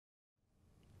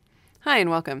Hi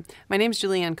and welcome. My name is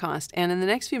Julianne Cost, and in the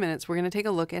next few minutes we're going to take a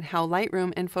look at how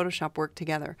Lightroom and Photoshop work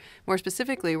together. More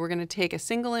specifically, we're going to take a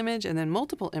single image and then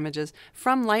multiple images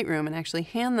from Lightroom and actually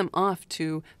hand them off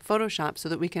to Photoshop so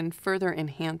that we can further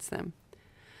enhance them.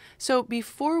 So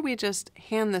before we just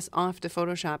hand this off to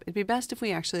Photoshop, it'd be best if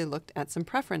we actually looked at some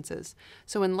preferences.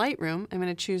 So in Lightroom, I'm going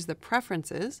to choose the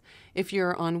Preferences. If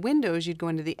you're on Windows, you'd go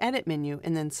into the Edit menu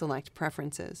and then select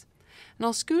Preferences. And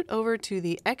I'll scoot over to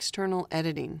the External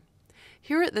Editing.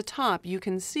 Here at the top, you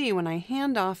can see when I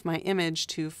hand off my image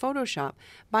to Photoshop,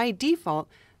 by default,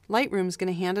 Lightroom's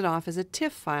going to hand it off as a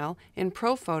TIFF file in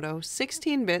ProPhoto,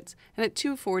 16 bits, and at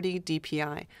 240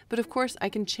 dpi. But of course, I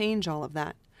can change all of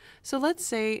that. So let's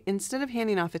say instead of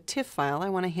handing off a TIFF file, I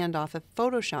want to hand off a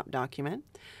Photoshop document.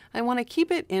 I want to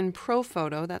keep it in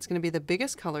ProPhoto, that's going to be the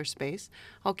biggest color space.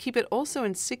 I'll keep it also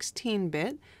in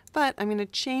 16-bit, but I'm going to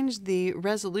change the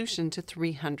resolution to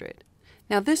 300.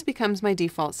 Now this becomes my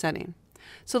default setting.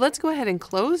 So let's go ahead and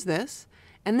close this,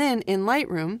 and then in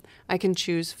Lightroom I can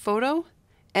choose Photo,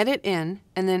 Edit In,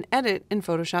 and then Edit in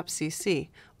Photoshop CC.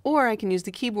 Or I can use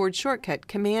the keyboard shortcut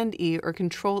Command-E or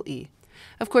Control-E.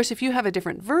 Of course, if you have a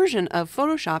different version of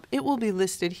Photoshop, it will be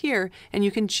listed here, and you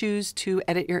can choose to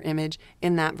edit your image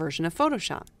in that version of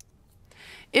Photoshop.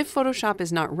 If Photoshop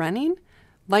is not running,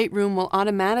 Lightroom will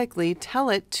automatically tell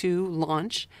it to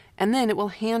launch, and then it will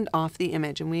hand off the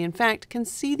image, and we in fact can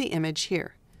see the image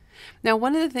here. Now,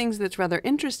 one of the things that's rather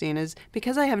interesting is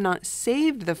because I have not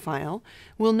saved the file,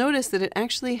 we'll notice that it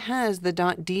actually has the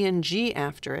 .dng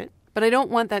after it. But I don't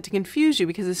want that to confuse you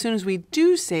because as soon as we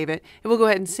do save it, it will go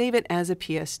ahead and save it as a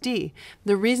PSD.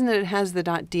 The reason that it has the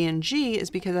 .dng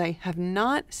is because I have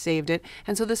not saved it,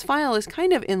 and so this file is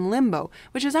kind of in limbo,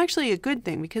 which is actually a good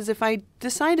thing because if I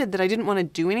decided that I didn't want to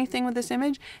do anything with this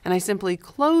image and I simply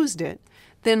closed it,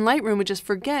 then Lightroom would just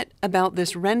forget about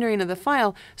this rendering of the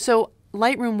file, so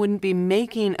Lightroom wouldn't be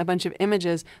making a bunch of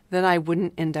images that I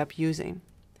wouldn't end up using.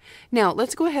 Now,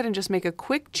 let's go ahead and just make a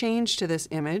quick change to this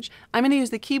image. I'm going to use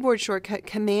the keyboard shortcut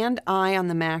Command-I on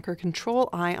the Mac or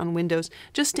Control-I on Windows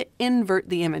just to invert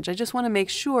the image. I just want to make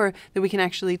sure that we can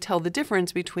actually tell the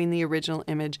difference between the original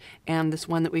image and this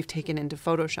one that we've taken into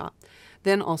Photoshop.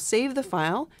 Then I'll save the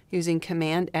file using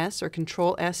Command-S or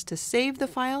Control-S to save the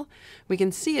file. We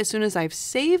can see as soon as I've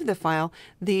saved the file,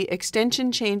 the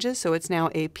extension changes, so it's now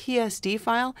a PSD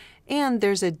file, and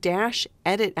there's a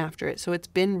 -edit after it, so it's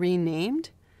been renamed.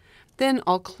 Then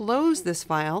I'll close this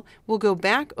file, we'll go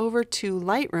back over to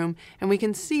Lightroom, and we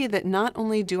can see that not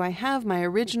only do I have my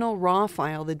original raw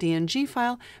file, the DNG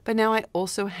file, but now I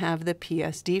also have the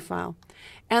PSD file.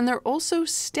 And they're also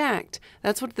stacked.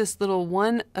 That's what this little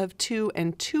 1 of 2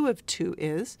 and 2 of 2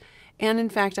 is. And in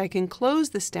fact, I can close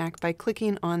the stack by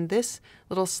clicking on this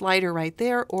little slider right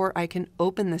there, or I can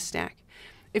open the stack.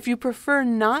 If you prefer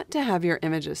not to have your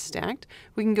images stacked,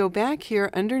 we can go back here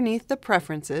underneath the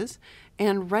Preferences,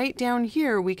 and right down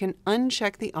here we can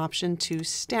uncheck the option to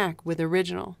stack with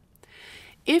original.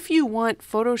 If you want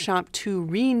Photoshop to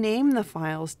rename the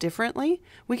files differently,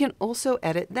 we can also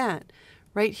edit that.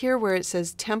 Right here where it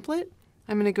says Template,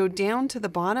 I'm going to go down to the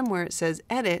bottom where it says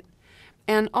Edit,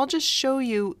 and I'll just show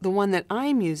you the one that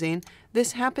I'm using.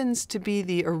 This happens to be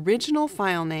the original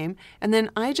file name, and then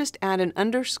I just add an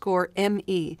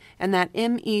 _ME, and that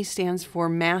ME stands for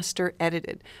Master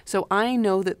Edited. So I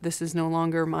know that this is no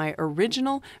longer my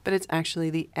original, but it's actually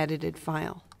the edited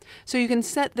file. So you can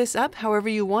set this up however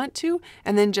you want to,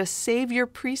 and then just save your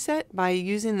preset by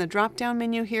using the drop-down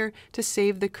menu here to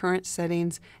save the current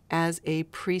settings as a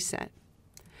preset.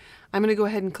 I'm going to go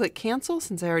ahead and click Cancel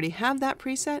since I already have that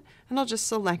preset, and I'll just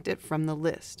select it from the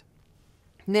list.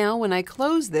 Now when I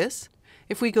close this,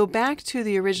 if we go back to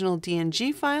the original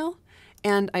DNG file,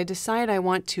 and I decide I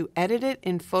want to edit it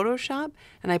in Photoshop,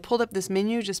 and I pulled up this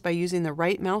menu just by using the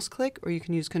right mouse click, or you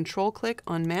can use Control click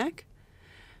on Mac,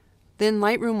 then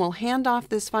Lightroom will hand off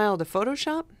this file to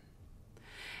Photoshop.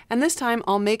 And this time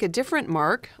I'll make a different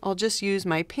mark. I'll just use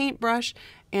my paintbrush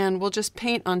and we'll just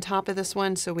paint on top of this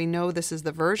one so we know this is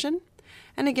the version.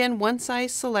 And again, once I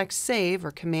select Save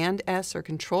or Command-S or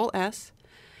Control-S,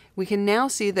 we can now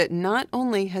see that not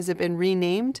only has it been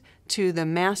renamed to the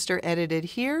Master Edited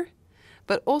here,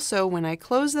 but also when I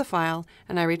close the file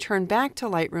and I return back to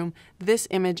Lightroom, this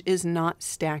image is not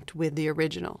stacked with the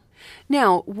original.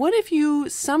 Now, what if you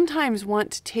sometimes want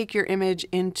to take your image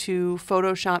into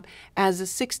Photoshop as a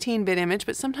 16-bit image,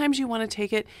 but sometimes you want to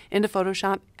take it into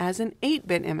Photoshop as an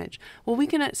 8-bit image? Well, we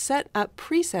can set up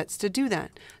presets to do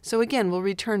that. So again, we'll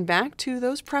return back to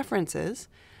those preferences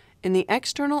in the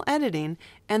external editing,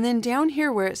 and then down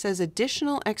here where it says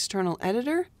Additional External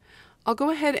Editor, I'll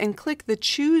go ahead and click the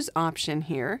Choose option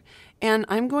here, and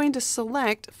I'm going to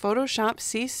select Photoshop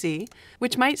CC,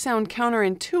 which might sound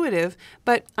counterintuitive,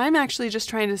 but I'm actually just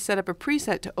trying to set up a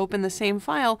preset to open the same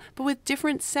file, but with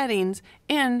different settings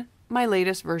in my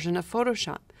latest version of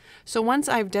Photoshop. So once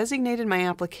I've designated my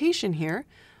application here,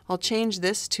 I'll change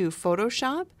this to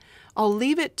Photoshop. I'll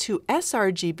leave it to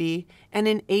sRGB and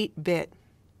in 8-bit.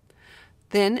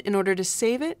 Then, in order to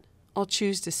save it, I'll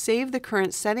choose to save the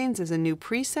current settings as a new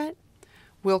preset.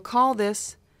 We'll call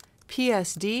this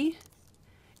PSD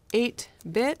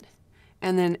 8-bit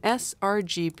and then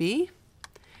sRGB.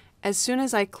 As soon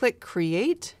as I click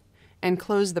Create and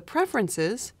close the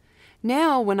preferences,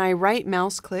 now when I right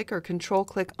mouse click or control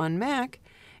click on Mac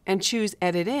and choose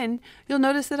Edit In, you'll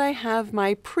notice that I have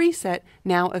my preset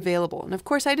now available. And of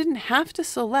course, I didn't have to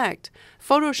select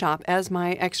Photoshop as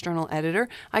my external editor.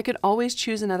 I could always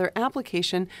choose another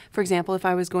application, for example, if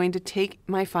I was going to take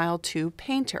my file to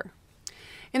Painter.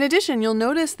 In addition, you'll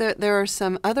notice that there are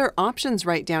some other options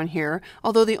right down here,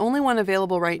 although the only one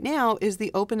available right now is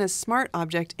the Open as Smart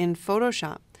object in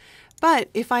Photoshop. But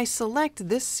if I select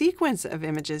this sequence of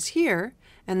images here,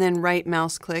 and then right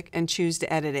mouse click and choose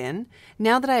to edit in,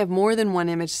 now that I have more than one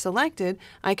image selected,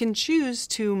 I can choose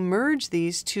to merge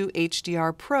these to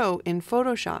HDR Pro in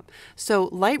Photoshop. So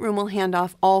Lightroom will hand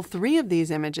off all 3 of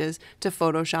these images to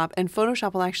Photoshop, and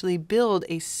Photoshop will actually build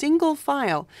a single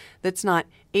file that's not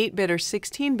 8-bit or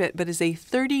 16-bit, but is a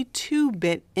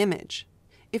 32-bit image.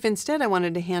 If instead I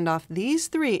wanted to hand off these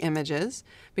 3 images,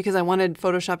 because I wanted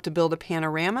Photoshop to build a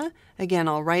panorama, again,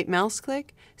 I'll right mouse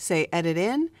click, say Edit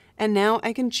In, and now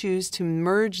I can choose to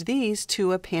merge these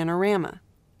to a panorama.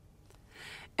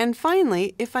 And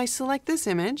finally, if I select this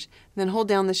image, then hold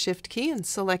down the Shift key and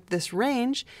select this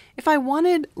range, if I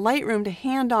wanted Lightroom to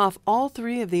hand off all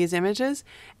 3 of these images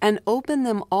and open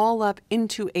them all up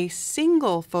into a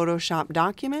single Photoshop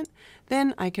document,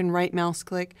 then I can right mouse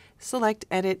click, select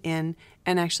Edit In,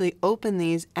 and actually open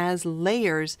these as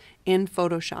layers in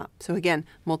Photoshop. So again,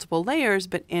 multiple layers,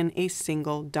 but in a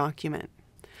single document.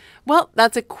 Well,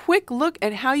 that's a quick look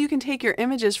at how you can take your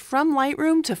images from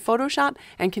Lightroom to Photoshop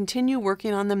and continue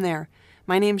working on them there.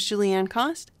 My name's Julianne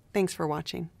Cost. Thanks for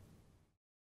watching.